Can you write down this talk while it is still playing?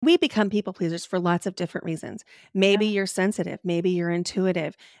We become people pleasers for lots of different reasons. Maybe you're sensitive. Maybe you're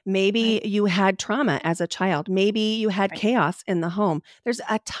intuitive. Maybe Right. you had trauma as a child. Maybe you had Right. chaos in the home. There's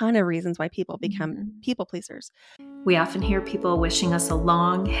a ton of reasons why people become Mhm. people pleasers. We often hear people wishing us a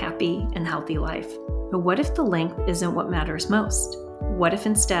long, happy, and healthy life. But what if the length isn't what matters most? What if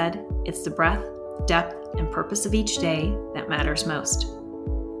instead it's the breadth, depth, and purpose of each day that matters most?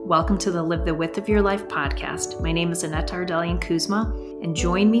 Welcome to the Live the Width of Your Life podcast. My name is Annette Ardelian Kuzma, and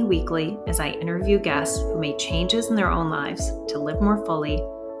join me weekly as I interview guests who made changes in their own lives to live more fully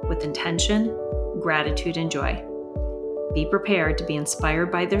with intention, gratitude, and joy. Be prepared to be inspired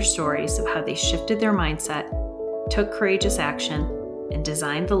by their stories of how they shifted their mindset, took courageous action, and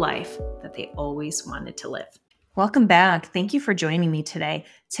designed the life that they always wanted to live. Welcome back. Thank you for joining me today.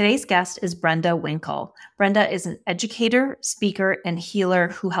 Today's guest is Brenda Winkle. Brenda is an educator, speaker, and healer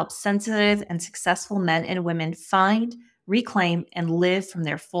who helps sensitive and successful men and women find, reclaim, and live from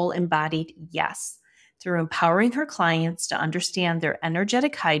their full embodied yes. Through empowering her clients to understand their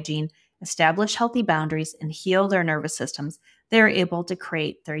energetic hygiene, establish healthy boundaries, and heal their nervous systems, they are able to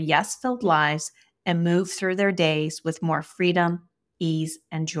create their yes-filled lives and move through their days with more freedom, ease,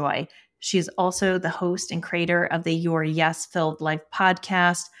 and joy. She is also the host and creator of the Your Yes Filled Life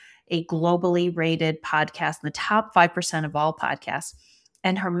podcast, a globally rated podcast in the top 5% of all podcasts.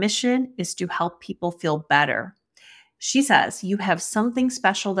 And her mission is to help people feel better. She says, you have something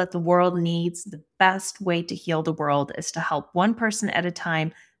special that the world needs. The best way to heal the world is to help one person at a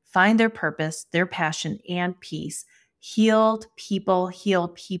time find their purpose, their passion, and peace. Healed people heal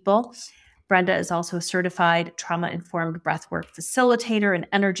people. Brenda is also a certified trauma-informed breathwork facilitator, an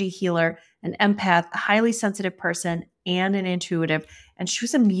energy healer, an empath, a highly sensitive person, and an intuitive. And she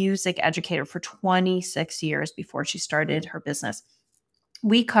was a music educator for 26 years before she started her business.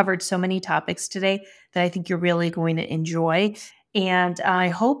 We covered so many topics today that I think you're really going to enjoy. And I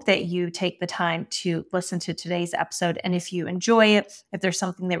hope that you take the time to listen to today's episode. And if you enjoy it, if there's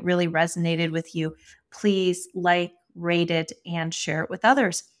something that really resonated with you, please like, rate it, and share it with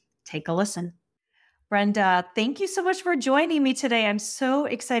others. Take a listen. Brenda, thank you so much for joining me today. I'm so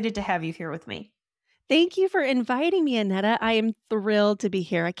excited to have you here with me. Thank you for inviting me, Annetta. I am thrilled to be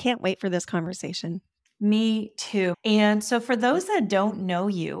here. I can't wait for this conversation. Me too. And so, for those that don't know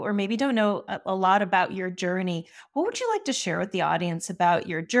you or maybe don't know a lot about your journey, what would you like to share with the audience about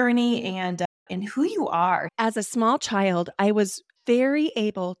your journey and who you are? As a small child, I was very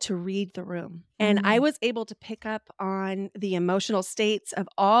able to read the room, and I was able to pick up on the emotional states of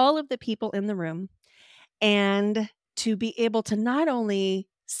all of the people in the room, and to be able to not only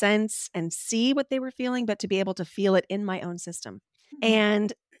sense and see what they were feeling, but to be able to feel it in my own system.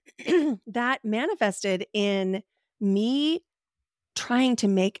 And that manifested in me trying to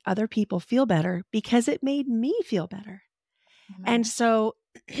make other people feel better because it made me feel better. And so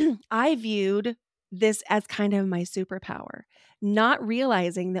I viewed this as kind of my superpower, not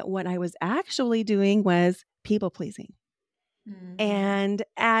realizing that what I was actually doing was people pleasing. And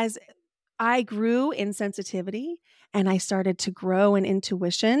as I grew in sensitivity and I started to grow in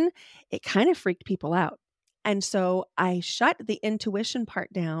intuition, it kind of freaked people out. And so I shut the intuition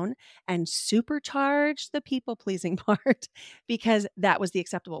part down and supercharged the people pleasing part because that was the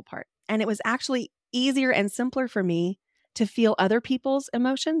acceptable part. And it was actually easier and simpler for me to feel other people's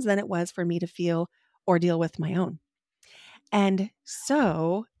emotions than it was for me to feel or deal with my own. And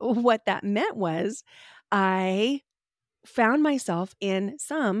so what that meant was I found myself in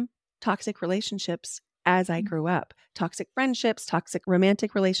some toxic relationships as I grew up, toxic friendships, toxic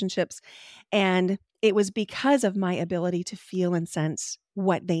romantic relationships. And it was because of my ability to feel and sense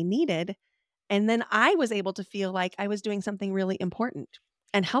what they needed. And then I was able to feel like I was doing something really important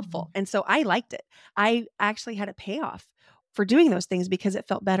and helpful. And so I liked it. I actually had a payoff for doing those things because it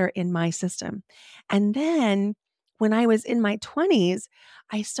felt better in my system. And then when I was in my 20s,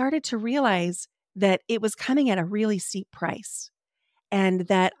 I started to realize that it was coming at a really steep price and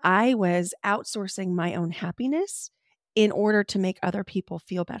that I was outsourcing my own happiness in order to make other people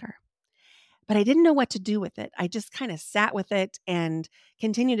feel better. But I didn't know what to do with it. I just kind of sat with it and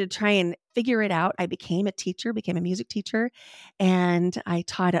continued to try and figure it out. I became a teacher, became a music teacher, and I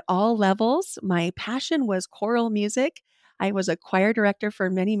taught at all levels. My passion was choral music. I was a choir director for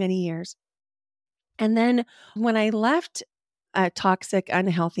many, many years. And then when I left a toxic,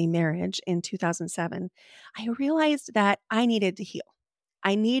 unhealthy marriage in 2007, I realized that I needed to heal.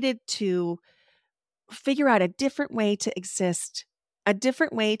 I needed to figure out a different way to exist, a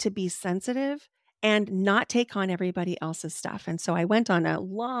different way to be sensitive and not take on everybody else's stuff. And so I went on a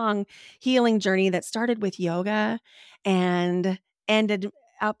long healing journey that started with yoga and ended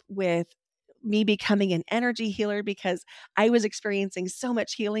up with me becoming an energy healer because I was experiencing so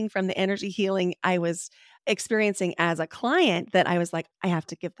much healing from the energy healing I was experiencing as a client that I was like, I have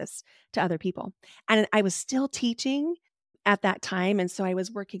to give this to other people. And I was still teaching at that time. And so I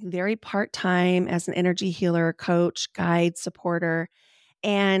was working very part time as an energy healer, coach, guide, supporter,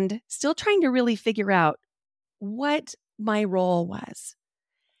 and still trying to really figure out what my role was.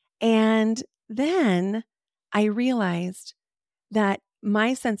 And then I realized that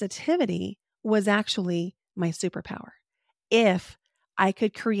my sensitivity was actually my superpower. If I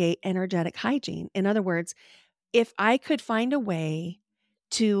could create energetic hygiene. In other words, if I could find a way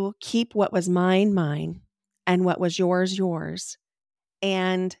to keep what was mine, mine, and what was yours, yours,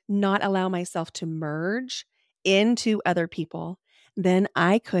 and not allow myself to merge into other people, then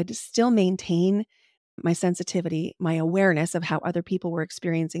I could still maintain my sensitivity, my awareness of how other people were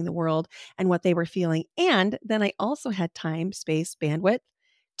experiencing the world and what they were feeling. And then I also had time, space, bandwidth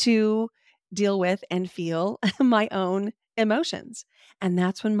to deal with and feel my own emotions. And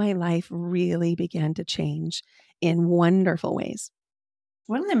that's when my life really began to change in wonderful ways.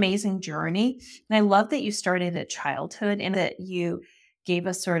 What an amazing journey. And I love that you started at childhood and that you gave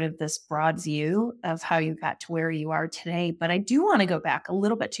us sort of this broad view of how you got to where you are today. But I do want to go back a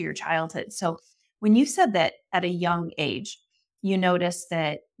little bit to your childhood. So, when you said that at a young age, you noticed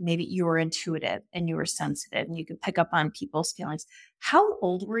that maybe you were intuitive and you were sensitive and you could pick up on people's feelings. How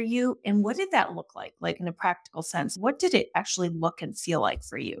old were you and what did that look like? Like in a practical sense, what did it actually look and feel like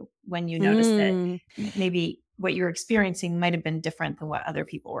for you when you noticed that Mm. maybe what you're experiencing might have been different than what other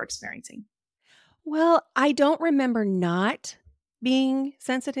people were experiencing? Well, I don't remember not being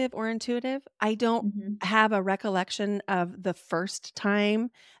sensitive or intuitive. I don't Mhm. have a recollection of the first time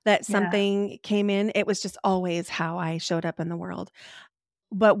that Yeah. something came in. It was just always how I showed up in the world.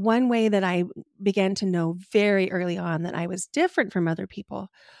 But one way that I began to know very early on that I was different from other people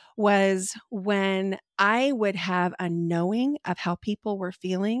was when I would have a knowing of how people were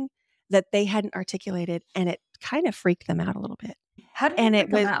feeling that they hadn't articulated, and it kind of freaked them out a little bit. How did it And freak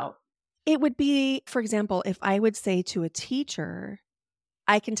them out? it would be, for example, if I would say to a teacher,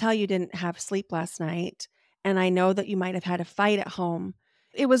 "I can tell you didn't have sleep last night, and I know that you might have had a fight at home."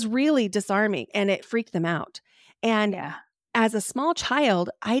 It was really disarming, and it freaked them out. And Yeah. as a small child,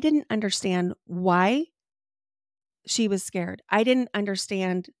 I didn't understand why she was scared. I didn't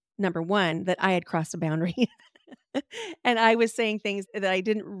understand, number 1, that I had crossed a boundary. And I was saying things that I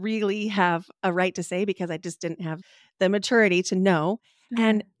didn't really have a right to say because I just didn't have the maturity to know.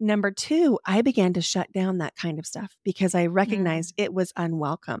 And Mhm. number 2, I began to shut down that kind of stuff because I Mm. recognized it was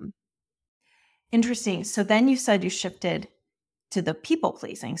unwelcome. Interesting. So then you said you shifted to the people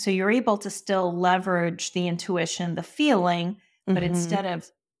pleasing. So you're able to still leverage the intuition, the feeling, but Mhm. instead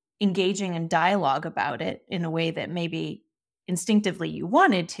of engaging in dialogue about it in a way that maybe instinctively you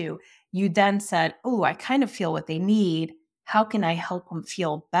wanted to, you then said, "Oh, I kind of feel what they need. How can I help them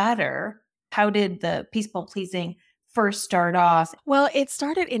feel better?" How did the people pleasing first start off? Well, it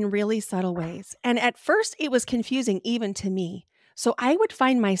started in really subtle ways. And at first, it was confusing even to me. So I would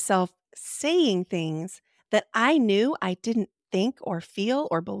find myself saying things that I knew I didn't think or feel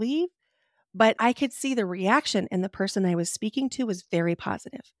or believe, but I could see the reaction in the person I was speaking to was very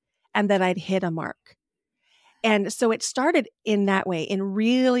positive and that I'd hit a mark. And so it started in that way, in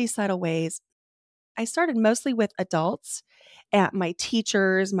really subtle ways. I started mostly with adults, at my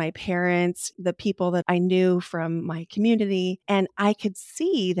teachers, my parents, the people that I knew from my community, and I could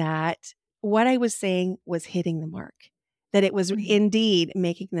see that what I was saying was hitting the mark, that it was Mm. indeed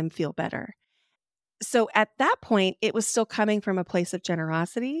making them feel better. So at that point, it was still coming from a place of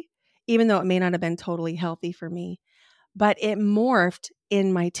generosity, even though it may not have been totally healthy for me, but it morphed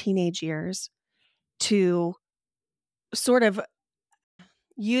in my teenage years to sort of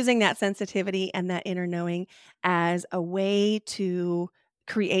using that sensitivity and that inner knowing as a way to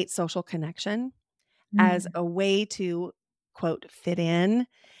create social connection, as Mm. a way to, quote, "fit in,"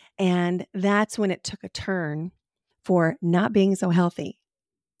 and that's when it took a turn for not being so healthy.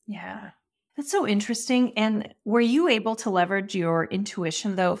 Yeah. That's so interesting. And were you able to leverage your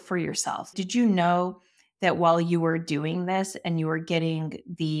intuition though for yourself? Did you know that while you were doing this and you were getting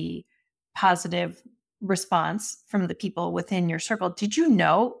the positive response from the people within your circle, did you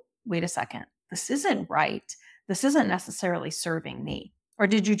know, wait a second, this isn't right? This isn't necessarily serving me. Or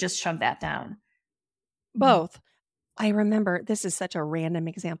did you just shove that down? Mhm. Both. I remember this is such a random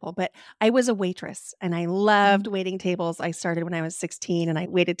example, but I was a waitress and I loved Mhm. waiting tables. I started when I was 16 and I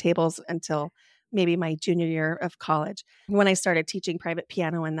waited tables until maybe my junior year of college when I started teaching private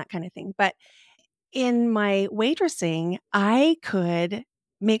piano and that kind of thing. But in my waitressing, I could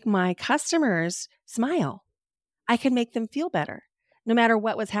make my customers smile. I could make them feel better. no matter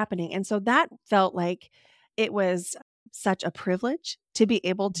what was happening. And so that felt like it was such a privilege to be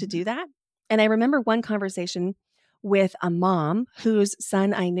able to Mhm. do that. And I remember one conversation with a mom whose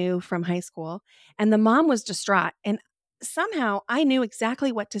son I knew from high school, and the mom was distraught. And somehow I knew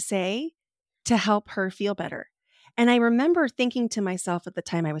exactly what to say to help her feel better. And I remember thinking to myself at the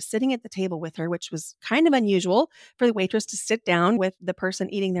time, I was sitting at the table with her, which was kind of unusual for the waitress to sit down with the person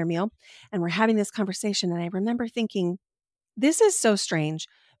eating their meal. And we're having this conversation. And I remember thinking, this is so strange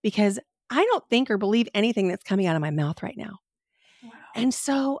because I don't think or believe anything that's coming out of my mouth right now. Wow. And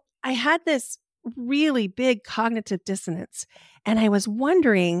so I had this really big cognitive dissonance. And I was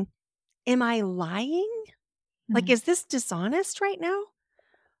wondering, am I lying? Like, Mm. is this dishonest right now?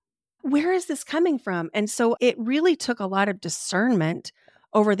 Where is this coming from? And so it really took a lot of discernment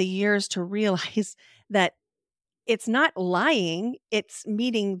over the years to realize that it's not lying, it's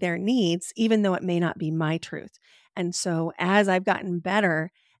meeting their needs, even though it may not be my truth. And so as I've gotten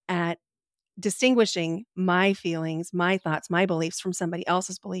better at distinguishing my feelings, my thoughts, my beliefs from somebody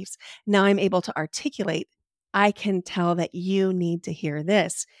else's beliefs, now I'm able to articulate, I can tell that you need to hear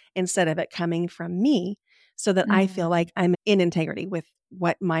this instead of it coming from me so that I feel Mm. like I'm in integrity with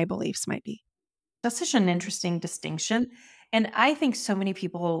what my beliefs might be. That's such an interesting distinction. And I think so many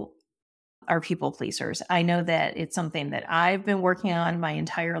people are people pleasers. I know that it's something that I've been working on my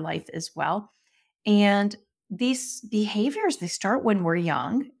entire life as well. And these behaviors, they start when we're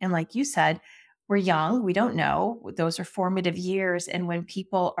young. And like you said, we're young, we don't know. Those are formative years. And when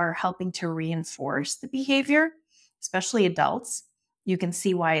people are helping to reinforce the behavior, especially adults, you can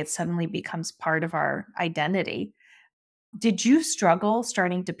see why it suddenly becomes part of our identity. Did you struggle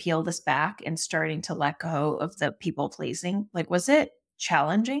starting to peel this back and starting to let go of the people pleasing? Like, was it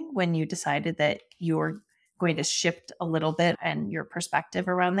challenging when you decided that you were going to shift a little bit and your perspective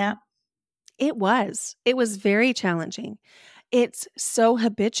around that? It was. It was very challenging. It's so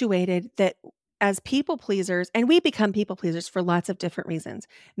habituated that as people pleasers, and we become people pleasers for lots of different reasons.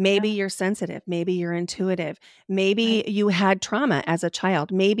 Maybe Yeah, you're sensitive, maybe you're intuitive, right, maybe you had trauma as a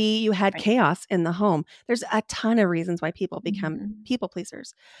child, maybe you had right. chaos in the home. There's a ton of reasons why people become Mhm, people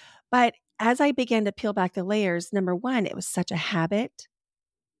pleasers. But as I began to peel back the layers, number one, it was such a habit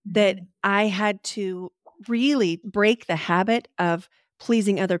that mhm. I had to really break the habit of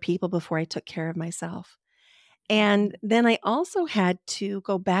pleasing other people before I took care of myself. And Mm, then I also had to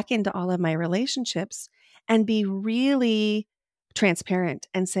go back into all of my relationships and be really transparent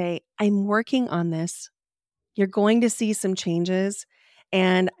and say, I'm working on this. You're going to see some changes.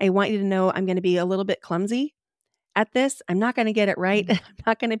 And I want you to know I'm going to be a little bit clumsy at this. I'm not going to get it right. mm. I'm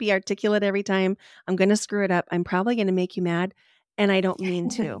not going to be articulate every time. I'm going to screw it up. I'm probably going to make you mad. And I don't mean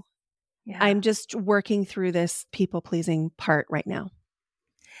to. Yeah. I'm just working through this people pleasing part right now.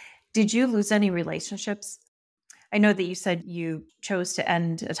 Did you lose any relationships? I know that you said you chose to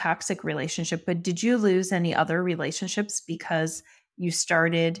end a toxic relationship, but did you lose any other relationships because you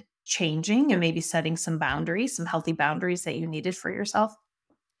started changing and maybe setting some boundaries, some healthy boundaries that you needed for yourself?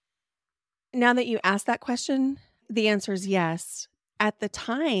 Now that you asked that question, the answer is yes. At the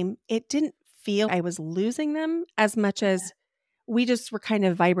time, it didn't feel I was losing them as much Yeah. as we just were kind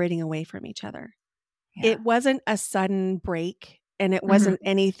of vibrating away from each other. Yeah. It wasn't a sudden break, and it Mhm. wasn't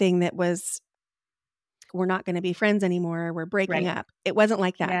anything that was, we're not going to be friends anymore, we're breaking Right. up. It wasn't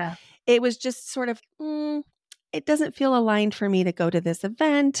like that. Yeah. It was just sort of, it doesn't feel aligned for me to go to this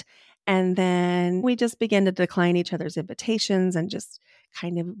event. And then we just began to decline each other's invitations and just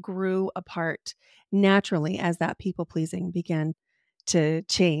kind of grew apart naturally as that people pleasing began to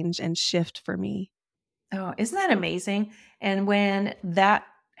change and shift for me. Oh, isn't that amazing? And when that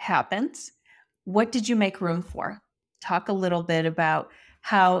happens, what did you make room for? Talk a little bit about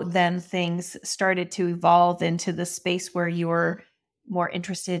how then things started to evolve into the space where you were more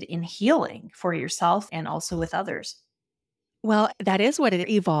interested in healing for yourself and also with others. Well, that is what it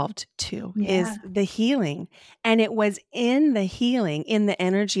evolved to, Yeah. is the healing. And it was in the healing, in the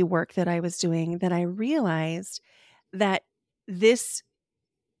energy work that I was doing, that I realized that this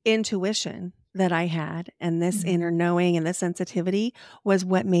intuition that I had and this inner Mhm. knowing and the sensitivity was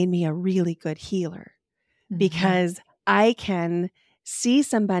what made me a really good healer, Mhm. because I can see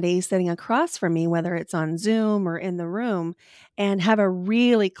somebody sitting across from me, whether it's on Zoom or in the room, and have a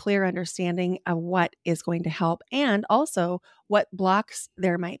really clear understanding of what is going to help and also what blocks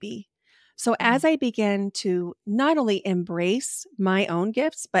there might be. So, as Mm. I began to not only embrace my own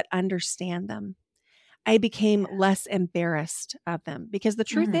gifts, but understand them, I became Yeah. less embarrassed of them, because the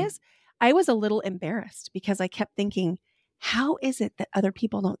truth Mhm. is, I was a little embarrassed because I kept thinking, how is it that other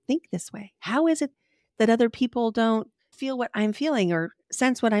people don't think this way? How is it that other people don't feel what I'm feeling or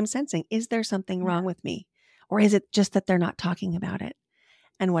sense what I'm sensing? Is there something Yeah. wrong with me? Or is it just that they're not talking about it?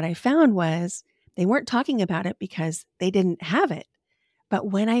 And what I found was they weren't talking about it because they didn't have it. But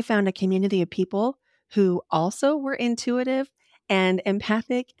when I found a community of people who also were intuitive and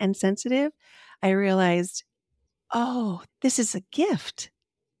empathic and sensitive, I realized, oh, this is a gift.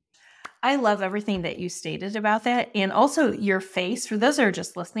 I love everything that you stated about that. And also your face, for those that are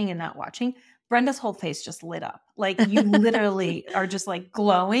just listening and not watching, Brenda's whole face just lit up. Like you literally are just like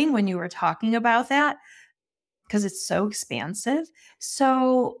glowing when you were talking about that because it's so expansive.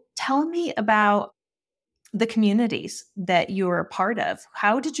 So tell me about the communities that you were a part of.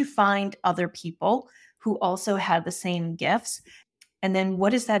 How did you find other people who also had the same gifts? And then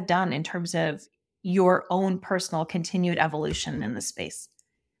what has that done in terms of your own personal continued evolution in the space?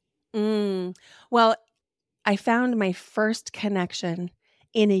 Mm. Well, I found my first connection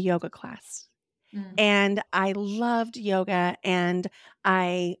in a yoga class. Mm. And I loved yoga. And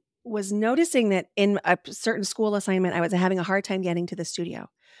I was noticing that in a certain school assignment, I was having a hard time getting to the studio.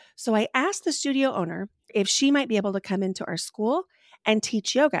 So I asked the studio owner if she might be able to come into our school and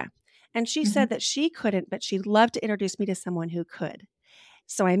teach yoga. And she said Mhm. that she couldn't, but she'd love to introduce me to someone who could.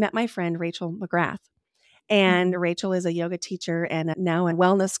 So I met my friend, Rachel McGrath. And Mhm. Rachel is a yoga teacher and now a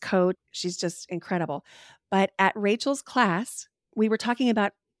wellness coach. She's just incredible. But at Rachel's class, we were talking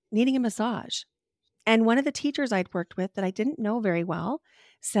about needing a massage. And one of the teachers I'd worked with that I didn't know very well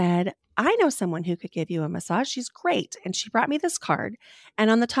said, I know someone who could give you a massage. She's great. And she brought me this card. And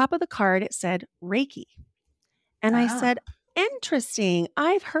on the top of the card, it said Reiki. And I Ah. said, interesting.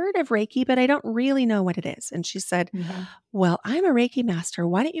 I've heard of Reiki, but I don't really know what it is. And she said, Mhm. well, I'm a Reiki master.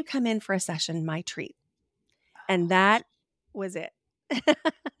 Why don't you come in for a session? My treat. And that was it.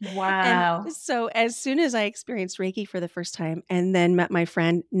 And Wow. so as soon as I experienced Reiki for the first time and then met my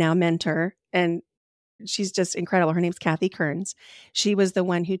friend, now mentor, and she's just incredible. Her name's Kathy Kearns. She was the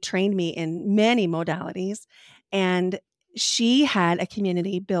one who trained me in many modalities. And she had a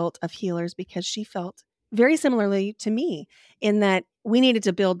community built of healers because she felt very similarly to me in that we needed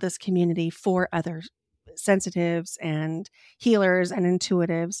to build this community for other sensitives and healers and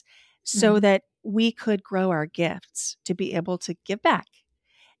intuitives so Mhm. that we could grow our gifts to be able to give back.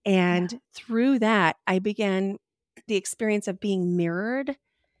 Yeah. And through that, I began the experience of being mirrored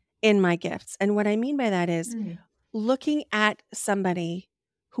in my gifts. And what I mean by that is Mm. looking at somebody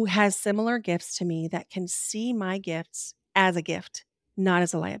who has similar gifts to me that can see my gifts as a gift, not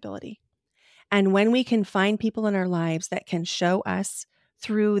as a liability. And when we can find people in our lives that can show us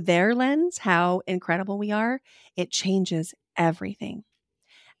through their lens how incredible we are, it changes everything.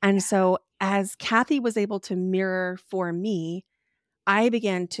 And so, as Kathy was able to mirror for me, I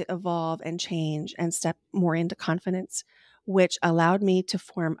began to evolve and change and step more into confidence, which allowed me to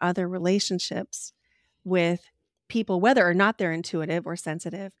form other relationships with people, whether or not they're intuitive or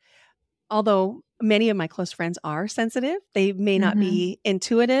sensitive. Although many of my close friends are sensitive, they may not Mhm. be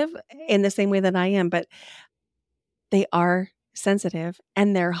intuitive in the same way that I am, but they are sensitive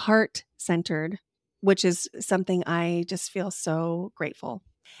and they're heart centered, which is something I just feel so grateful.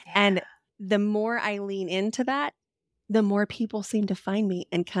 Yeah. And the more I lean into that, the more people seem to find me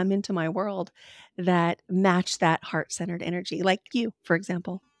and come into my world that match that heart centered energy, like you, for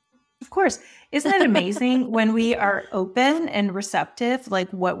example. Of course. Isn't it amazing when we are open and receptive,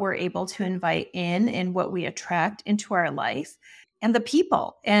 like what we're able to invite in and what we attract into our life and the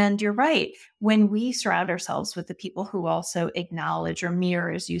people? And you're right. When we surround ourselves with the people who also acknowledge or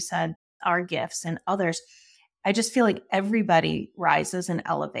mirror, as you said, our gifts and others, I just feel like everybody rises and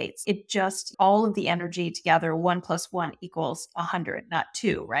elevates. It just, all of the energy together, 1 + 1 = 100, not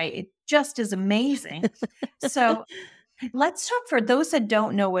two, right? It just is amazing. So, let's talk for those that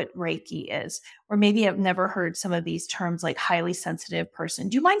don't know what Reiki is, or maybe have never heard some of these terms like highly sensitive person.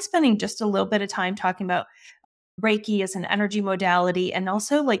 Do you mind spending just a little bit of time talking about Reiki as an energy modality and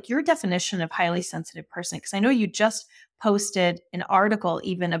also like your definition of highly sensitive person? Because I know you just posted an article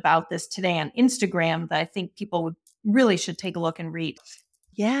even about this today on Instagram that I think people would really should take a look and read.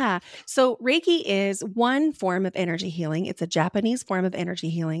 Yeah. So Reiki is one form of energy healing. It's a Japanese form of energy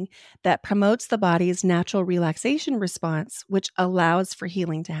healing that promotes the body's natural relaxation response, which allows for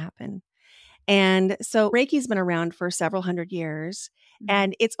healing to happen. And so Reiki's been around for several hundred years, Mhm.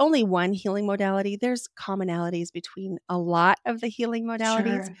 and it's only one healing modality. There's commonalities between a lot of the healing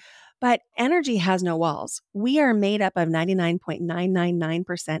modalities, Sure. but energy has no walls. We are made up of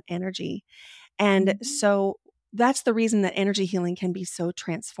 99.999% energy. And Mhm. so that's the reason that energy healing can be so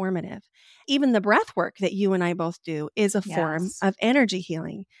transformative. Even the breath work that you and I both do is a form Yes. of energy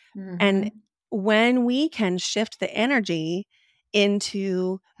healing. And Mhm. when we can shift the energy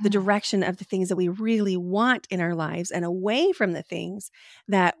into the direction of the things that we really want in our lives and away from the things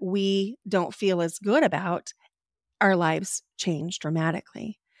that we don't feel as good about, our lives change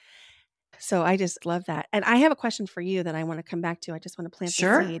dramatically. So I just love that. And I have a question for you that I want to come back to. I just want to plant the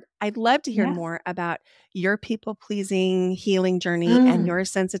Sure. seed. I'd love to hear Yeah. more about your people pleasing healing journey and your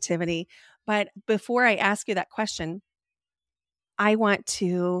sensitivity. But before I ask you that question, I want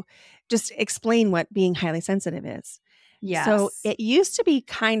to just explain what being highly sensitive is. So Yes. it used to be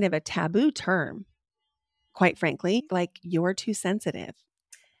kind of a taboo term, quite frankly, like you're too sensitive.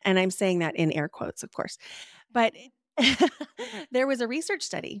 And I'm saying that in air quotes, of course. But there was a research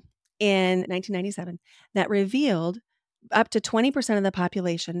study in 1997 that revealed up to 20% of the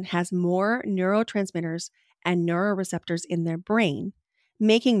population has more neurotransmitters and neuroreceptors in their brain,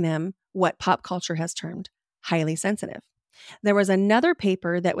 making them what pop culture has termed highly sensitive. There was another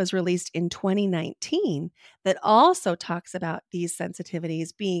paper that was released in 2019 that also talks about these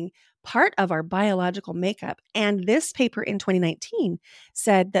sensitivities being part of our biological makeup. And this paper in 2019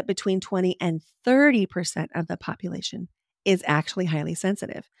 said that between 20 and 30% of the population is actually highly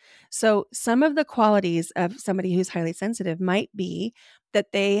sensitive. So, some of the qualities of somebody who's highly sensitive might be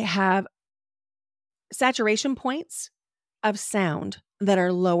that they have saturation points of sound that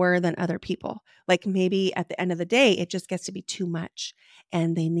are lower than other people. Like maybe at the end of the day, it just gets to be too much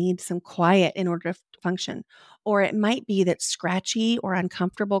and they need some quiet in order to function. Or it might be that scratchy or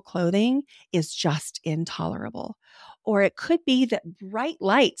uncomfortable clothing is just intolerable. Or it could be that bright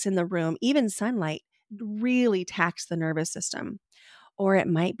lights in the room, even sunlight, really tax the nervous system. Or it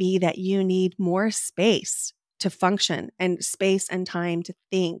might be that you need more space to function and space and time to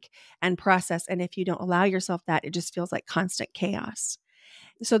think and process. And if you don't allow yourself that, it just feels like constant chaos.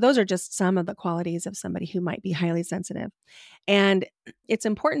 So, those are just some of the qualities of somebody who might be highly sensitive. And it's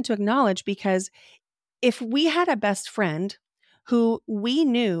important to acknowledge because if we had a best friend who we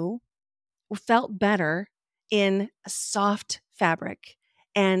knew felt better in a soft fabric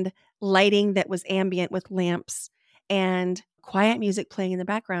and lighting that was ambient with lamps and quiet music playing in the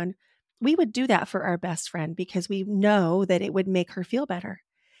background, we would do that for our best friend because we know that it would make her feel better.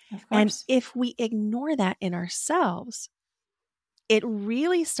 Of And course. if we ignore that in ourselves, it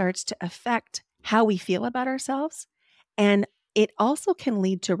really starts to affect how we feel about ourselves. And it also can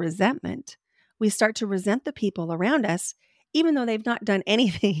lead to resentment. We start to resent the people around us, even though they've not done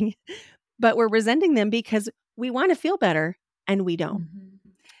anything, but we're resenting them because we want to feel better and we don't.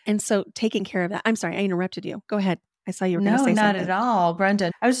 And so taking care of that. I'm sorry, I interrupted you. Go ahead. I saw you were going to No, say not something. at all,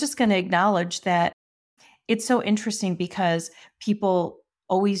 Brenda. I was just going to acknowledge that it's so interesting because people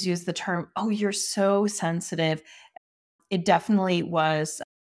always use the term, oh, you're so sensitive. It definitely was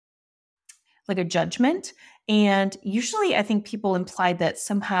like a judgment. And usually I think people implied that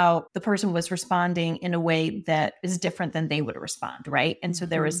somehow the person was responding in a way that is different than they would respond, right? And so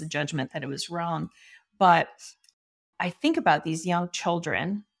there was a judgment that it was wrong. But I think about these young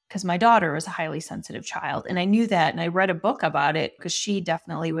children because my daughter was a highly sensitive child. And I knew that. And I read a book about it because she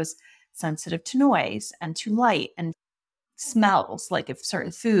definitely was sensitive to noise and to light and smells, like if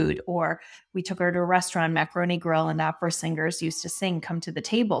certain food, or we took her to a restaurant, Macaroni Grill, and opera singers used to sing, come to the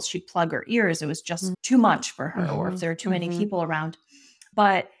table. She'd plug her ears. It was just too much for her, or if there are too many people around.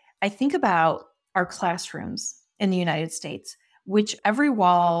 But I think about our classrooms in the United States, which every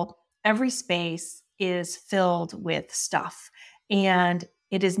wall, every space is filled with stuff. And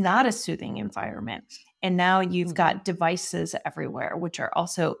it is not a soothing environment. And now you've got devices everywhere, which are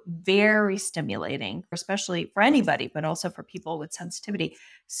also very stimulating, especially for anybody, but also for people with sensitivity.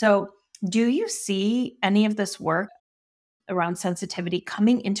 So, do you see any of this work around sensitivity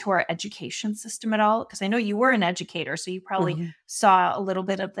coming into our education system at all? Because I know you were an educator, so you probably saw a little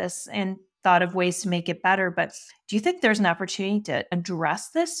bit of this and thought of ways to make it better. But do you think there's an opportunity to address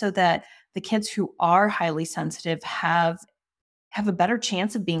this so that the kids who are highly sensitive have a better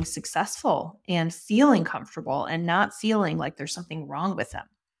chance of being successful and feeling comfortable and not feeling like there's something wrong with them?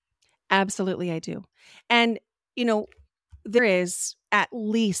 Absolutely, I do. And, you know, there is at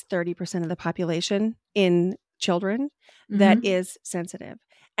least 30% of the population in children that is sensitive.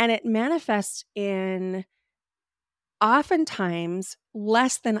 And it manifests in oftentimes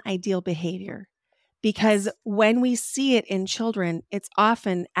less than ideal behavior. Because Yes. when we see it in children, it's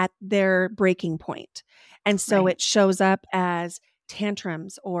often at their breaking point. And so Right. it shows up as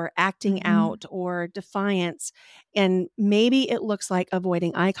tantrums or acting out or defiance. And maybe it looks like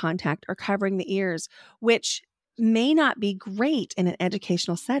avoiding eye contact or covering the ears, which may not be great in an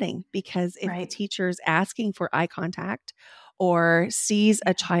educational setting because if the Right. teacher is asking for eye contact or sees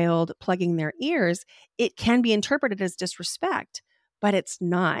a child plugging their ears, it can be interpreted as disrespect, but it's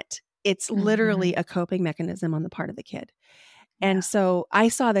not. It's literally a coping mechanism on the part of the kid. And Yeah. so I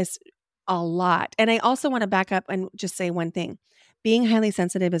saw this a lot. And I also want to back up and just say one thing. being highly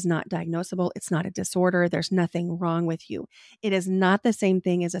sensitive is not diagnosable. It's not a disorder. There's nothing wrong with you. It is not the same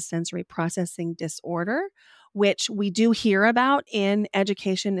thing as a sensory processing disorder, which we do hear about in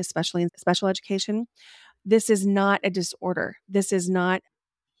education, especially in special education. This is not a disorder. This is not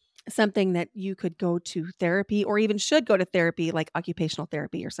something that you could go to therapy or even should go to therapy, like occupational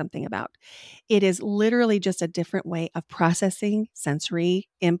therapy or something about. It is literally just a different way of processing sensory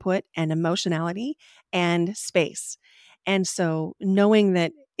input and emotionality and space. And so knowing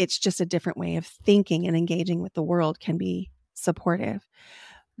that it's just a different way of thinking and engaging with the world can be supportive.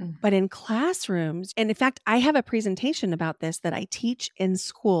 But in classrooms, and in fact, I have a presentation about this that I teach in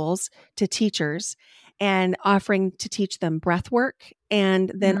schools to teachers and offering to teach them breath work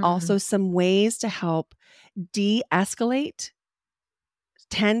and then also some ways to help de-escalate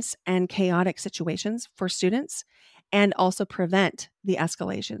tense and chaotic situations for students and also prevent the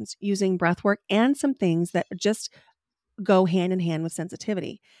escalations using breath work and some things that just go hand in hand with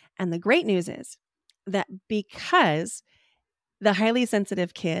sensitivity. And the great news is that because the highly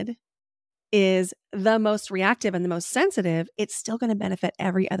sensitive kid is the most reactive and the most sensitive, it's still going to benefit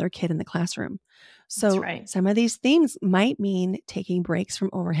every other kid in the classroom. That's So right. some of these themes might mean taking breaks from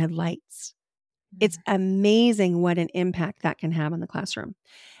overhead lights. It's amazing what an impact that can have on the classroom.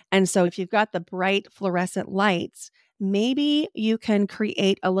 And so if you've got the bright fluorescent lights, maybe you can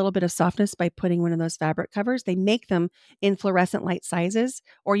create a little bit of softness by putting one of those fabric covers. They make them in fluorescent light sizes,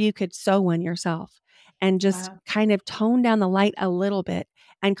 or you could sew one yourself and just kind of tone down the light a little bit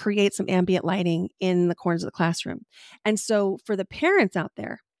and create some ambient lighting in the corners of the classroom. And so for the parents out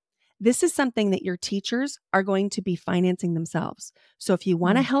there, this is something that your teachers are going to be financing themselves. So if you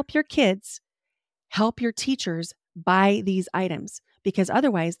want to help your kids, help your teachers buy these items, because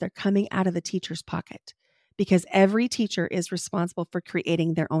otherwise they're coming out of the teacher's pocket, because every teacher is responsible for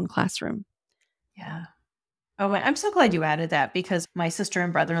creating their own classroom. Yeah. Oh, I'm so glad you added that, because my sister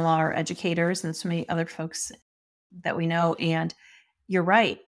and brother-in-law are educators and so many other folks that we know. And you're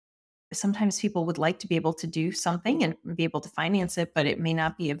right. Sometimes people would like to be able to do something and be able to finance it, but it may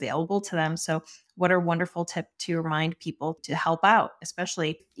not be available to them. So what a wonderful tip to remind people to help out,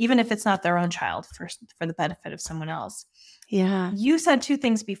 especially even if it's not their own child, for the benefit of someone else. Yeah. You said two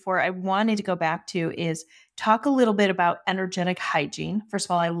things before I wanted to go back to is talk a little bit about energetic hygiene. First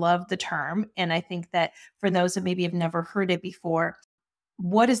of all, I love the term. And I think that for those that maybe have never heard it before,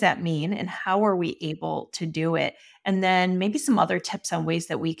 what does that mean and how are we able to do it? And then maybe some other tips on ways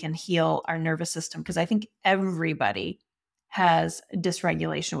that we can heal our nervous system, because I think everybody has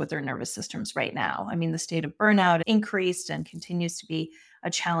dysregulation with their nervous systems right now. I mean, the state of burnout increased and continues to be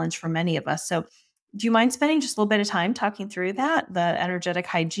a challenge for many of us. So do you mind spending just a little bit of time talking through that, the energetic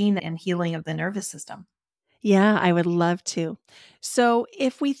hygiene and healing of the nervous system? Yeah, I would love to. So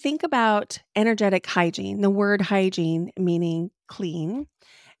if we think about energetic hygiene, the word hygiene meaning clean,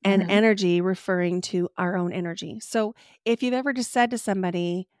 and Hmm. energy referring to our own energy. So if you've ever just said to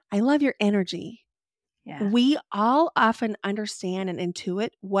somebody, I love your energy, Yeah. we all often understand and intuit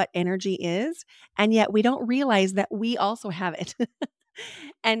what energy is, and yet we don't realize that we also have it.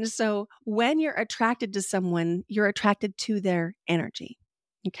 And so when you're attracted to someone, you're attracted to their energy.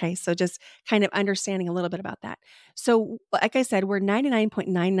 Okay, so just kind of understanding a little bit about that. So, like I said, we're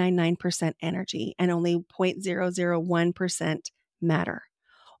 99.999% energy and only 0.001% matter.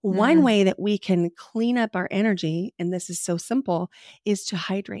 One Mm. way that we can clean up our energy, and this is so simple, is to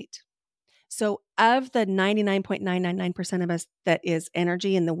hydrate. So, of the 99.999% of us that is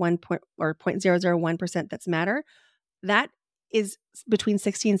energy and the 0.001% that's matter, that is between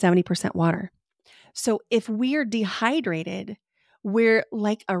 60 and 70% water. So, if we're dehydrated, we're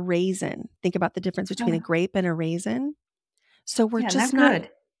like a raisin. Think about the difference between a Oh, grape and a raisin. So, we're yeah, just not not, good.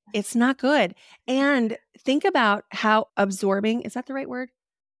 it's not good. And think about how absorbing, is that the right word?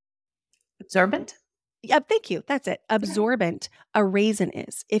 Absorbent? Yeah, thank you. That's it. Yeah. Absorbent a raisin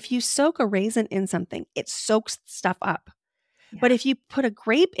is. If you soak a raisin in something, it soaks stuff up. But Yeah. if you put a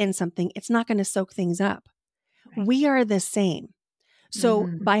grape in something, it's not going to soak things up. Right. We are the same. So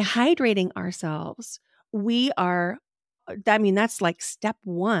Mhm. by hydrating ourselves, we are, I mean, that's like step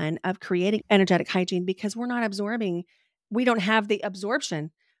one of creating energetic hygiene, because we're not absorbing, we don't have the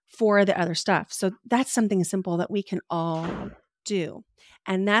absorption for the other stuff. So that's something simple that we can all do.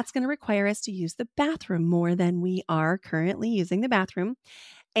 And that's going to require us to use the bathroom more than we are currently using the bathroom.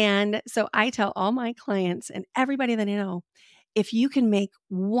 And so I tell all my clients and everybody that I know, if you can make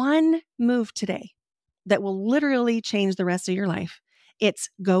one move today that will literally change the rest of your life, it's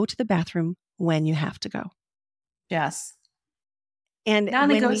go to the bathroom when you have to go. Yes. And when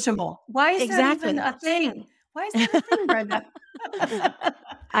we, Non-negotiable. Why is that even exactly. a thing? Why is that a thing, Brenda?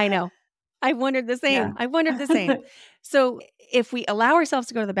 I know. I wondered the Yeah. same. I wondered the same. So if we allow ourselves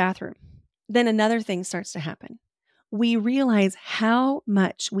to go to the bathroom, then another thing starts to happen. We realize how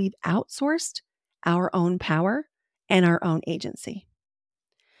much we've outsourced our own power and our own agency.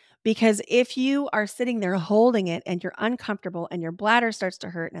 Because if you are sitting there holding it and you're uncomfortable and your bladder starts to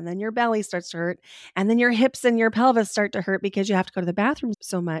hurt and then your belly starts to hurt and then your hips and your pelvis start to hurt because you have to go to the bathroom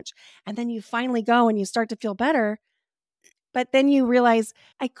so much, and then you finally go and you start to feel better, but then you realize,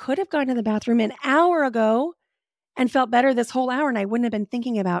 I could have gone to the bathroom an hour ago and felt better this whole hour, and I wouldn't have been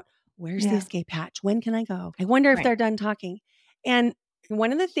thinking about, where's the Yeah. escape hatch? When can I go? I wonder if Right. they're done talking. And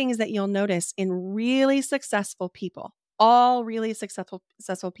one of the things that you'll notice in really successful people, all really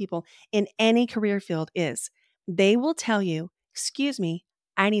successful people in any career field, is they will tell you, excuse me,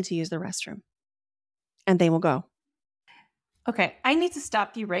 I need to use the restroom. And they will go. Okay, I need to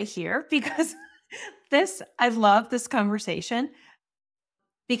stop you right here because I love this conversation,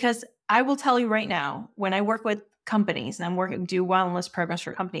 because I will tell you right now, when I work with companies and do wellness programs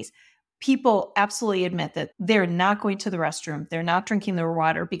for companies, people absolutely admit that they're not going to the restroom. They're not drinking their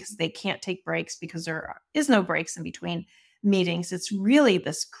water because they can't take breaks, because there is no breaks in between meetings. It's really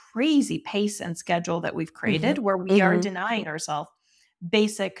this crazy pace and schedule that we've created where we are denying ourselves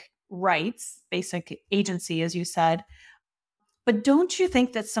basic rights, basic agency, as you said. But don't you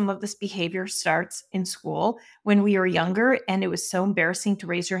think that some of this behavior starts in school when we were younger and it was so embarrassing to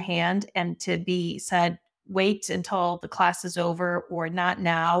raise your hand and to be said, wait until the class is over or not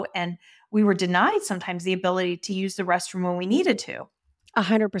now? And we were denied sometimes the ability to use the restroom when we needed to.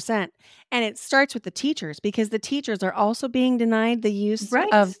 100%. And it starts with the teachers, because the teachers are also being denied the use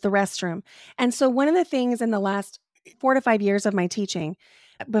Right. of the restroom. And so one of the things in the last 4 to 5 years of my teaching,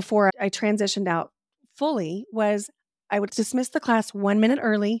 before I transitioned out fully, was I would dismiss the class 1 minute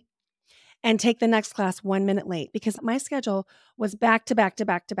early and take the next class 1 minute late, because my schedule was back to back to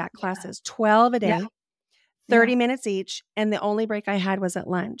back to back classes, 12 a Yeah. day, Yeah. 30 minutes each, and the only break I had was at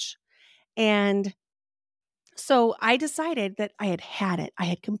lunch. And so I decided that I had it. I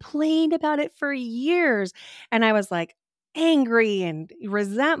had complained about it for years, and I was like angry and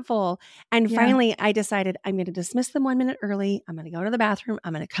resentful. And Yeah. finally, I decided I'm going to dismiss them 1 minute early. I'm going to go to the bathroom.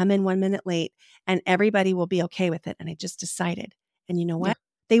 I'm going to come in 1 minute late, and everybody will be okay with it. And I just decided. And you know Yeah. what?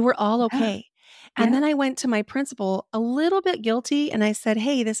 They were all Yeah. okay. And then I went to my principal a little bit guilty, and I said,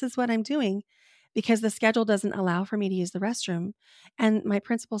 hey, this is what I'm doing because the schedule doesn't allow for me to use the restroom. And my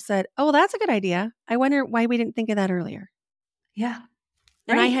principal said, oh, well, that's a good idea. I wonder why we didn't think of that earlier. Yeah.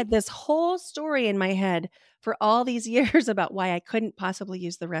 And I Right. had this whole story in my head for all these years about why I couldn't possibly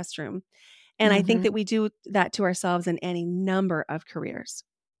use the restroom. And I think that we do that to ourselves in any number of careers.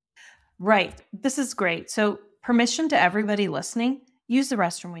 Right. This is great. So, permission to everybody listening: use the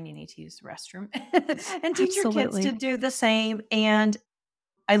restroom when you need to use the restroom, and teach your kids to Absolutely. do the same. And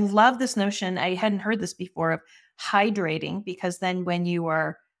I love this notion. I hadn't heard this before, of hydrating, because then when you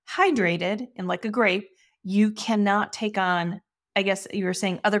are hydrated and like a grape, you cannot take on, I guess you were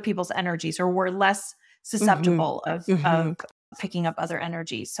saying, other people's energies, or we're less Mhm. susceptible of Mhm. picking up other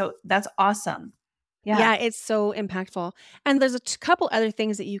energies. So that's awesome. Yeah. Yeah, it's so impactful. And there's a couple other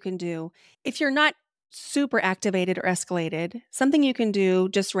things that you can do. If you're not super activated or escalated, something you can do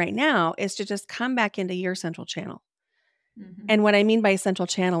just right now is to just come back into your central channel. Mhm. And what I mean by central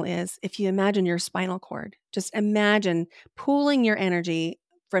channel is, if you imagine your spinal cord, just imagine pooling your energy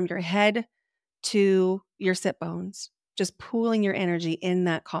from your head to your sit bones, just pooling your energy in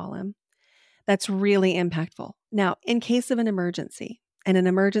that column. That's really impactful. Now, in case of an emergency, and an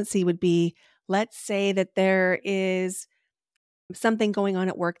emergency would be, let's say that there is something going on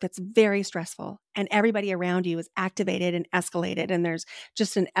at work that's very stressful and everybody around you is activated and escalated, and there's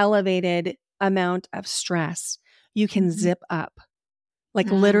just an elevated amount of stress. You can Mhm. zip up, like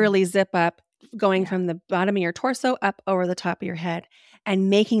Mm. literally zip up, going Yeah. from the bottom of your torso up over the top of your head, and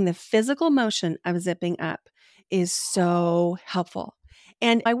making the physical motion of zipping up is so helpful.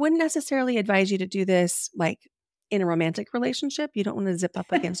 And I wouldn't necessarily advise you to do this like in a romantic relationship. You don't want to zip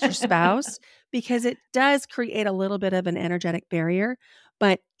up against your spouse, because it does create a little bit of an energetic barrier.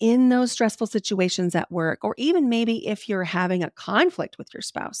 But in those stressful situations at work, or even maybe if you're having a conflict with your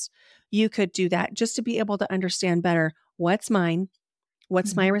spouse, you could do that just to be able to understand better what's mine,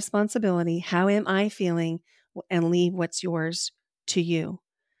 what's my Mhm. responsibility, how am I feeling, and leave what's yours to you.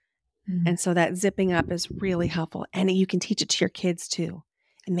 Mm. And so that zipping up is really helpful. And you can teach it to your kids too.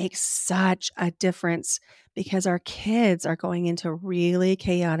 It makes such a difference, because our kids are going into really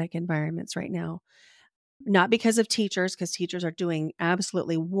chaotic environments right now. Not because of teachers, because teachers are doing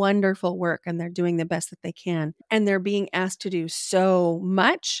absolutely wonderful work and they're doing the best that they can. And they're being asked to do so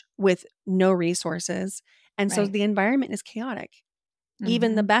much with no resources. And so Right. the environment is chaotic.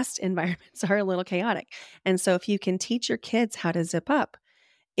 Even the best environments are a little chaotic. And so if you can teach your kids how to zip up,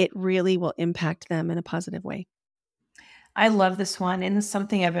 it really will impact them in a positive way. I love this one. And it's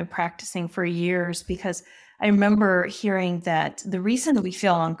something I've been practicing for years because I remember hearing that the reason we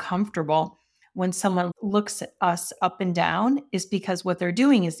feel uncomfortable when someone looks at us up and down is because what they're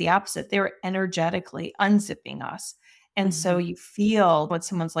doing is the opposite. They're energetically unzipping us. And so you feel when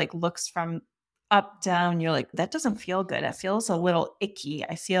someone's like looks from up down, you're like, that doesn't feel good. It feels a little icky.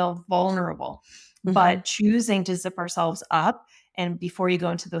 I feel vulnerable. But choosing to zip ourselves up, and before you go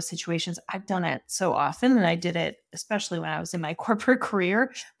into those situations, I've done it so often. And I did it, especially when I was in my corporate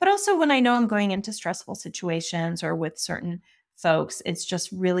career, but also when I know I'm going into stressful situations or with certain folks, it's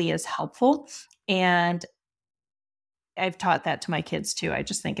just really is helpful. And I've taught that to my kids too. I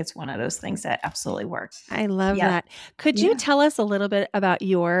just think it's one of those things that absolutely works. I love Yeah. that. Could you tell us a little bit about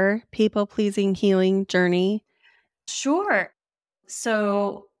your people-pleasing healing journey? Sure.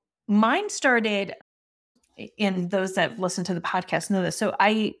 So mine started, and those that listen to the podcast know this. So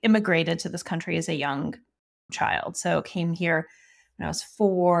I immigrated to this country as a young child. So came here when I was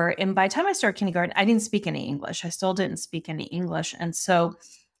 4. And by the time I started kindergarten, I didn't speak any English. I still didn't speak any English. And so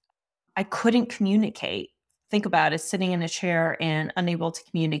I couldn't communicate. Think about it, sitting in a chair and unable to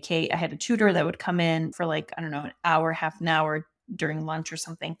communicate. I had a tutor that would come in for like, I don't know, an hour, half an hour during lunch or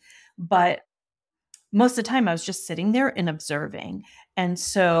something. But most of the time I was just sitting there and observing. And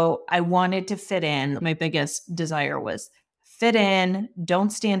so I wanted to fit in. My biggest desire was fit in, don't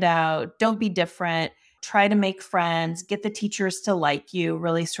stand out, don't be different, try to make friends, get the teachers to like you,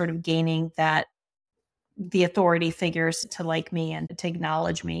 really sort of gaining that the authority figures to like me and to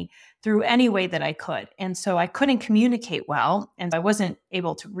acknowledge me through any way that I could. And so I couldn't communicate well, and I wasn't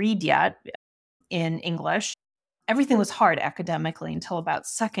able to read yet in English. Everything was hard academically until about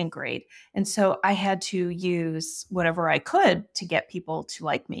second grade. And so I had to use whatever I could to get people to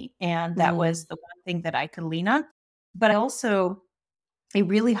like me. And that was the one thing that I could lean on. But I also, it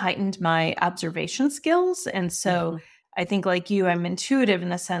really heightened my observation skills. And so I think, like you, I'm intuitive in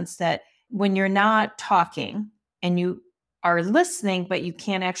the sense that when you're not talking and you are listening, but you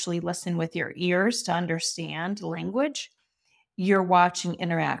can't actually listen with your ears to understand language, you're watching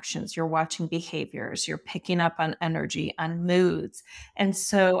interactions, you're watching behaviors, you're picking up on energy, on moods. And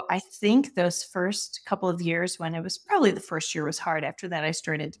so I think those first couple of years, when it was probably the first year was hard. After that, I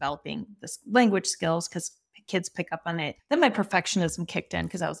started developing this language skills because kids pick up on it. Then my perfectionism kicked in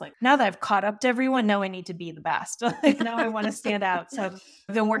because I was like, now that I've caught up to everyone, now I need to be the best. Like now I want to stand out. So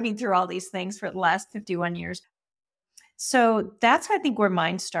I've been working through all these things for the last 51 years. So that's, I think, where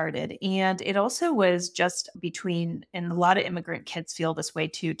mine started. And it also was just between, and a lot of immigrant kids feel this way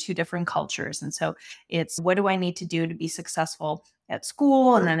too, two different cultures. And so it's, what do I need to do to be successful at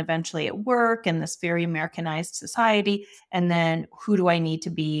school and then eventually at work in this very Americanized society? And then who do I need to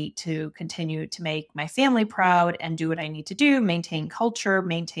be to continue to make my family proud and do what I need to do, maintain culture,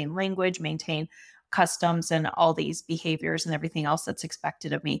 maintain language, maintain customs and all these behaviors and everything else that's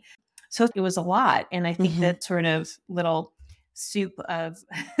expected of me. So it was a lot. And I think that sort of little soup of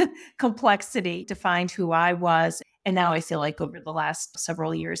complexity defined who I was. And now I feel like over the last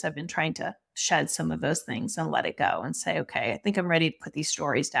several years, I've been trying to shed some of those things and let it go and say, okay, I think I'm ready to put these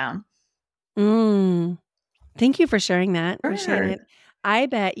stories down. Thank you for sharing that. For sharing Sure. it. I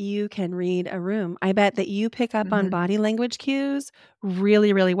bet you can read a room. I bet that you pick up on body language cues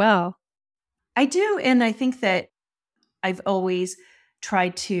really, really well. I do. And I think that I've always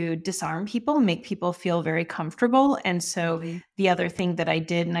tried to disarm people, make people feel very comfortable. And so the other thing that I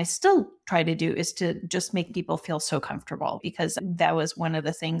did, and I still try to do, is to just make people feel so comfortable, because that was one of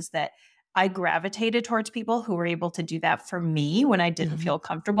the things that I gravitated towards, people who were able to do that for me when I didn't feel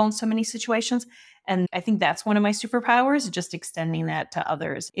comfortable in so many situations. And I think that's one of my superpowers. Just extending that to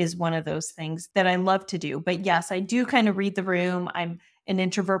others is one of those things that I love to do. But yes, I do kind of read the room. I'm an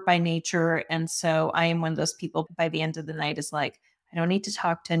introvert by nature. And so I am one of those people by the end of the night is like, I don't need to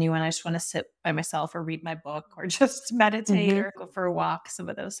talk to anyone. I just want to sit by myself or read my book or just meditate or go for a walk, some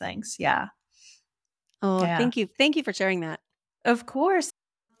of those things. Yeah. Oh, Yeah. thank you. Thank you for sharing that. Of course.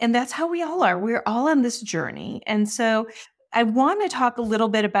 And that's how we all are. We're all on this journey. And so I want to talk a little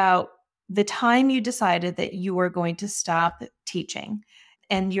bit about the time you decided that you were going to stop teaching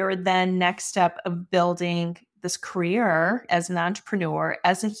and your then next step of building this career as an entrepreneur,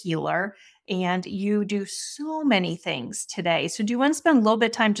 as a healer. And you do so many things today. So do you want to spend a little bit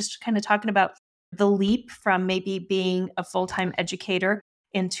of time just kind of talking about the leap from maybe being a full-time educator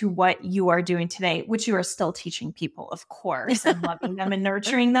into what you are doing today, which you are still teaching people, of course, and loving them and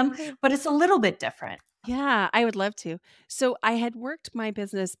nurturing them, but it's a little bit different. Yeah, I would love to. So I had worked my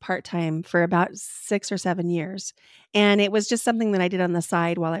business part-time for about 6 or 7 years, and it was just something that I did on the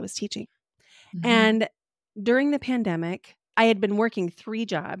side while I was teaching. Mhm. And during the pandemic, I had been working 3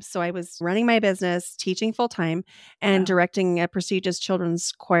 jobs. So I was running my business, teaching full-time, and Wow. directing a prestigious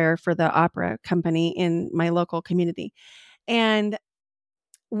children's choir for the opera company in my local community. And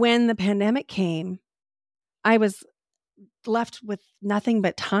when the pandemic came, I was left with nothing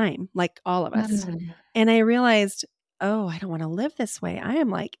but time, like all of us. Mm. And I realized, oh, I don't want to live this way. I am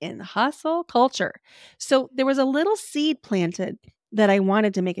like in hustle culture. So there was a little seed planted that I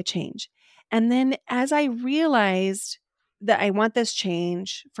wanted to make a change. And then as I realized that I want this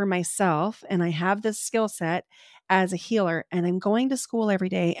change for myself and I have this skill set as a healer, and I'm going to school every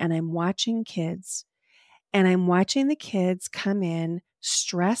day and I'm watching kids and I'm watching the kids come in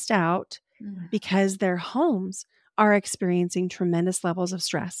stressed out Mm. because their homes are experiencing tremendous levels of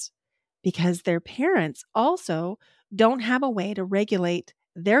stress because their parents also don't have a way to regulate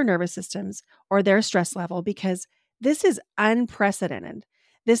their nervous systems or their stress level because this is unprecedented.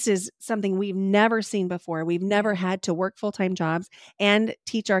 This is something we've never seen before. We've never Yeah. had to work full time jobs and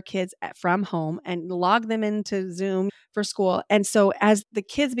teach our kids from home and log them into Zoom for school. And so, as the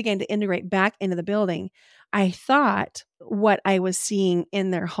kids began to integrate back into the building, I thought what I was seeing in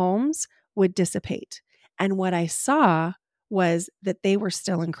their homes would dissipate. And what I saw was that they were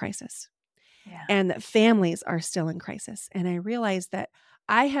still in crisis Yeah. and that families are still in crisis. And I realized that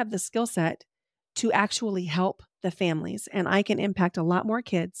I have the skill set to actually help the families, and I can impact a lot more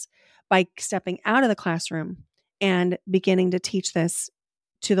kids by stepping out of the classroom and beginning to teach this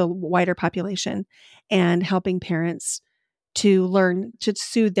to the wider population and helping parents to learn to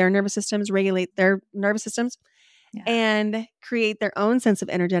soothe their nervous systems, regulate their nervous systems, Yeah. and create their own sense of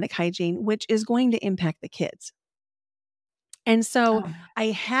energetic hygiene, which is going to impact the kids. And so Oh. I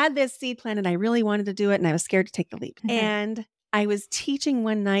had this seed plan and I really wanted to do it and I was scared to take the leap. And I was teaching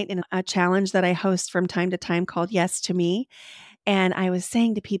one night in a challenge that I host from time to time called Yes to Me. And I was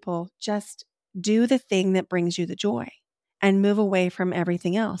saying to people, just do the thing that brings you the joy and move away from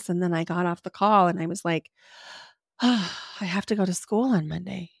everything else. And then I got off the call and I was like, oh, I have to go to school on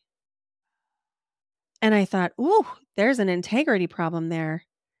Monday. And I thought, ooh, there's an integrity problem there.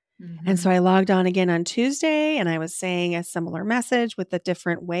 And so Mhm. I logged on again on Tuesday and I was saying a similar message with a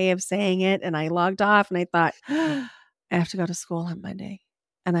different way of saying it. And I logged off and I thought, I have to go to school on Monday.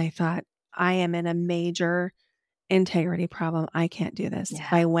 And I thought, I am in a major integrity problem. I can't do this. Yeah.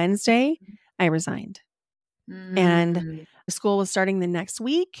 By Wednesday, I resigned. And Mm. school was starting the next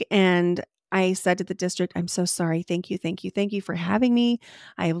week. And I said to the district, I'm so sorry. Thank you. Thank you. Thank you for having me.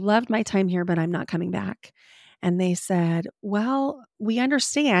 I loved my time here, but I'm not coming back. And they said, well, we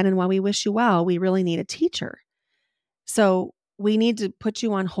understand. And while we wish you well, we really need a teacher. So we need to put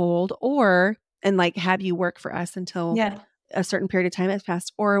you on hold and like have you work for us until Yeah. a certain period of time has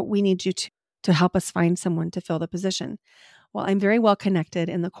passed, or we need you to help us find someone to fill the position. Well, I'm very well connected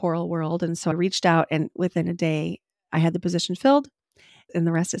in the choral world. And so I reached out and within a day, I had the position filled and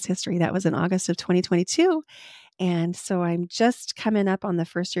the rest is history. That was in August of 2022. And so I'm just coming up on the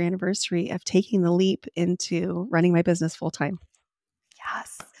first year anniversary of taking the leap into running my business full time.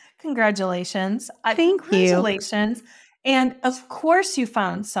 Yes. Congratulations. Thank you. Congratulations. And of course, you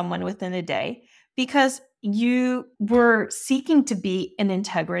found someone within a day because you were seeking to be in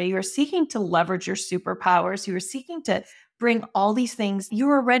integrity. You were seeking to leverage your superpowers. You were seeking to bring all these things. You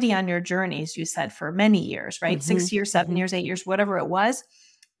were already on your journey, as you said, for many years, right? Mm-hmm, 6 years, 7 years, 8 years, whatever it was.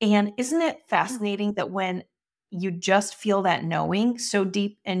 And isn't it fascinating that when you just feel that knowing so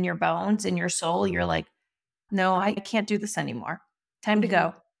deep in your bones, in your soul, you're like, no, I can't do this anymore. Time to mm-hmm.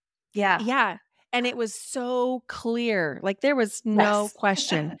 go. Yeah. Yeah. And it was so clear. Like there was no Yes.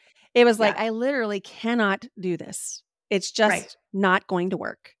 question. It was like, Yeah. I literally cannot do this. It's Right. just not going to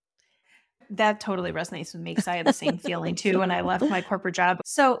work. That totally resonates with me because I had the same feeling too when I left my corporate job.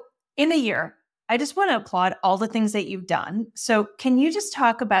 So, in a year, I just want to applaud all the things that you've done. So, can you just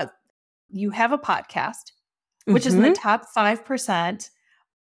talk about you have a podcast, which is in the Mm-hmm. top 5%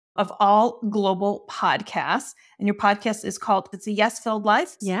 of all global podcasts, and your podcast is called It's a Yes Filled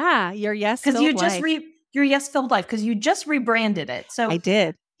Life? Yeah. Your yes Because you filled just life. your Yes Filled Life because you just rebranded it. So, I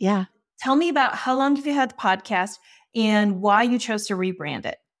did. Yeah. tell me about how long have you had the podcast and why you chose to rebrand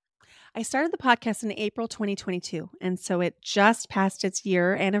it. I started the podcast in April 2022. And so it just passed its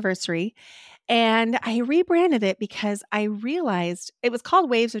year anniversary. And I rebranded it because I realized it was called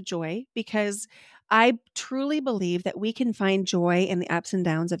Waves of Joy because I truly believe that we can find joy in the ups and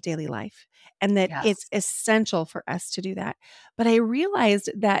downs of daily life and that it's Yes. essential for us to do that. But I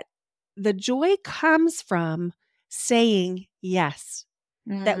realized that the joy comes from saying yes.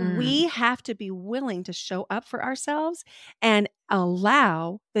 that Mm. we have to be willing to show up for ourselves and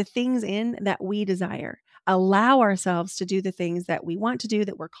allow the things in that we desire. Allow ourselves to do the things that we want to do,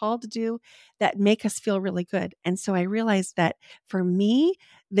 that we're called to do, that make us feel really good. And so I realized that for me,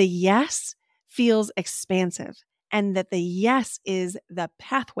 the yes feels expansive and that the yes is the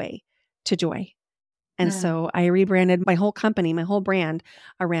pathway to joy. And Mm. so I rebranded my whole company, my whole brand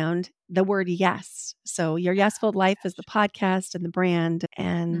around the word yes. So Your Yes Filled Life is the podcast and the brand.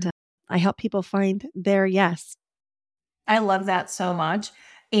 And I help people find their yes. I love that so much.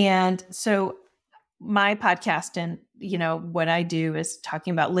 And so my podcast and, what I do is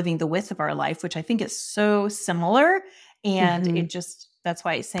talking about living the width of our life, which I think is so similar. And Mhm. that's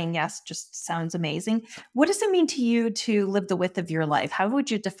why saying yes just sounds amazing. What does it mean to you to live the width of your life? How would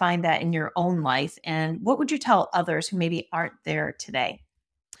you define that in your own life? And what would you tell others who maybe aren't there today?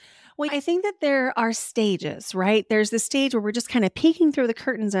 Well, I think that there are stages, right? There's the stage where we're just kind of peeking through the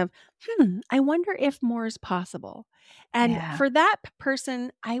curtains of, I wonder if more is possible. And Yeah. for that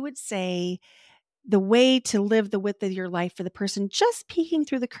person, I would say the way to live the width of your life for the person just peeking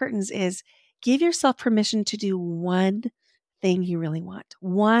through the curtains is give yourself permission to do one thing you really want,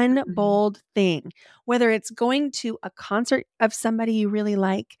 one Mhm. bold thing, whether it's going to a concert of somebody you really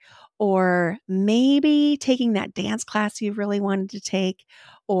like, or maybe taking that dance class you've really wanted to take,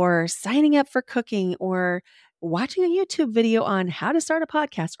 or signing up for cooking, or watching a YouTube video on how to start a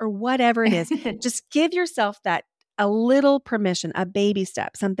podcast, or whatever it is. Just give yourself that a little permission, a baby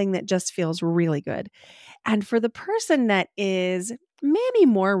step, something that just feels really good. And for the person that is maybe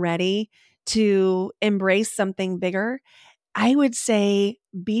more ready to embrace something bigger, I would say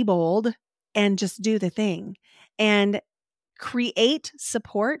be bold and just do the thing and create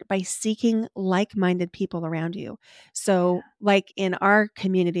support by seeking like-minded people around you. So, like in our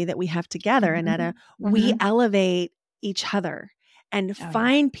community that we have together, Annetta, Mhm. we Mhm. elevate each other and Oh, yeah.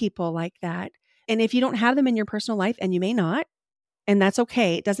 find people like that. And if you don't have them in your personal life, and you may not, and that's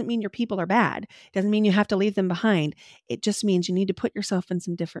okay. It doesn't mean your people are bad. It doesn't mean you have to leave them behind. It just means you need to put yourself in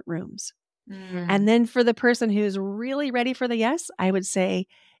some different rooms. And Mm. then for the person who's really ready for the yes, I would say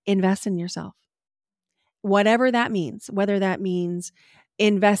invest in yourself. Whatever that means, whether that means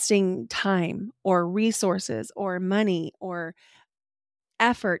investing time or resources or money or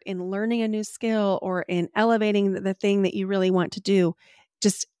effort in learning a new skill or in elevating the thing that you really want to do,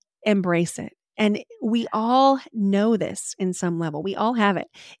 just embrace it. And we all know this in some level. We all have it.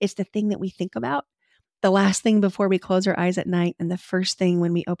 It's the thing that we think about, the last thing before we close our eyes at night, and the first thing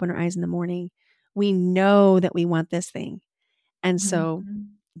when we open our eyes in the morning. We know that we want this thing. And so Mhm.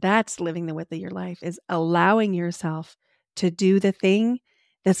 that's living the width of your life, is allowing yourself to do the thing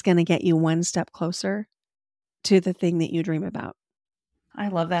that's going to get you one step closer to the thing that you dream about. I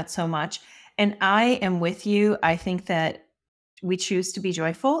love that so much. And I am with you. I think that we choose to be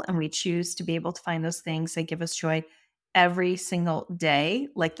joyful and we choose to be able to find those things that give us joy every single day,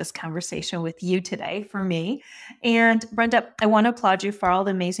 like this conversation with you today for me. And Brenda, I want to applaud you for all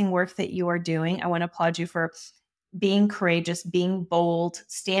the amazing work that you are doing. I want to applaud you for being courageous, being bold,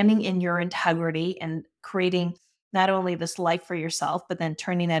 standing in your integrity, and creating not only this life for yourself, but then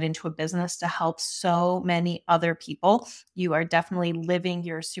turning that into a business to help so many other people. You are definitely living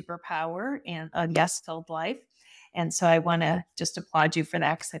your superpower and a yes filled life. And so I want to just applaud you for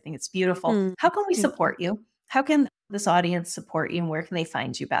that because I think it's beautiful. Hmm, How can we thank you. support you? How can this audience support you and where can they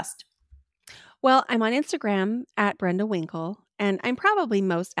find you best? Well, I'm on Instagram at Brenda Winkle, and I'm probably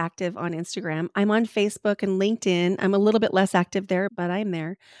most active on Instagram. I'm on Facebook and LinkedIn. I'm a little bit less active there, but I'm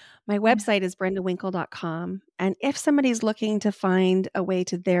there. My Yeah. website is brendawinkle.com. And if somebody's looking to find a way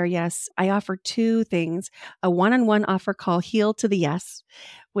to their yes, I offer two things: a one on one offer called Heal to the Yes,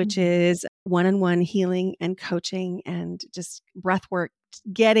 which Mhm. is one on one healing and coaching and just breath work,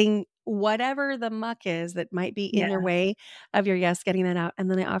 getting whatever the muck is that might be in your Yeah. way of your yes, getting that out. And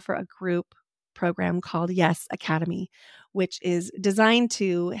then I offer a group program called Yes Academy, which is designed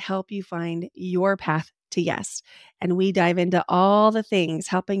to help you find your path to yes. And we dive into all the things,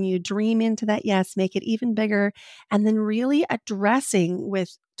 helping you dream into that yes, make it even bigger, and then really addressing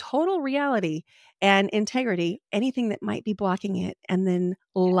with total reality and integrity anything that might be blocking it, and then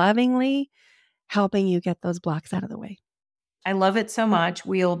lovingly helping you get those blocks out of the way. I love it so much.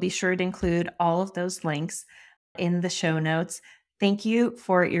 We'll be sure to include all of those links in the show notes. Thank you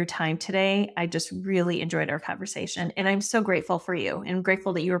for your time today. I just really enjoyed our conversation, and I'm so grateful for you and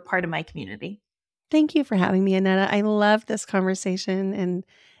grateful that you were part of my community. Thank you for having me, Annetta. I love this conversation. And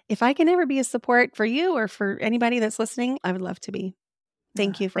if I can ever be a support for you or for anybody that's listening, I would love to be.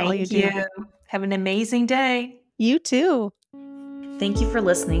 Thank you for all you Thank do. you. Have an amazing day. You too. Thank you for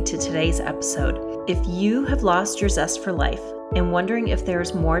listening to today's episode. If you have lost your zest for life, and wondering if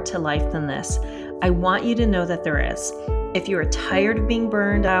there's more to life than this, I want you to know that there is. If you are tired of being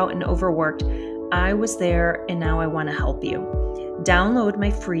burned out and overworked, I was there and now I want to help you. Download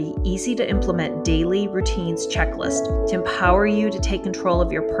my free, easy to implement daily routines checklist to empower you to take control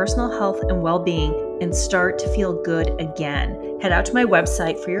of your personal health and well-being and start to feel good again. Head out to my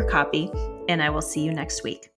website for your copy, and I will see you next week.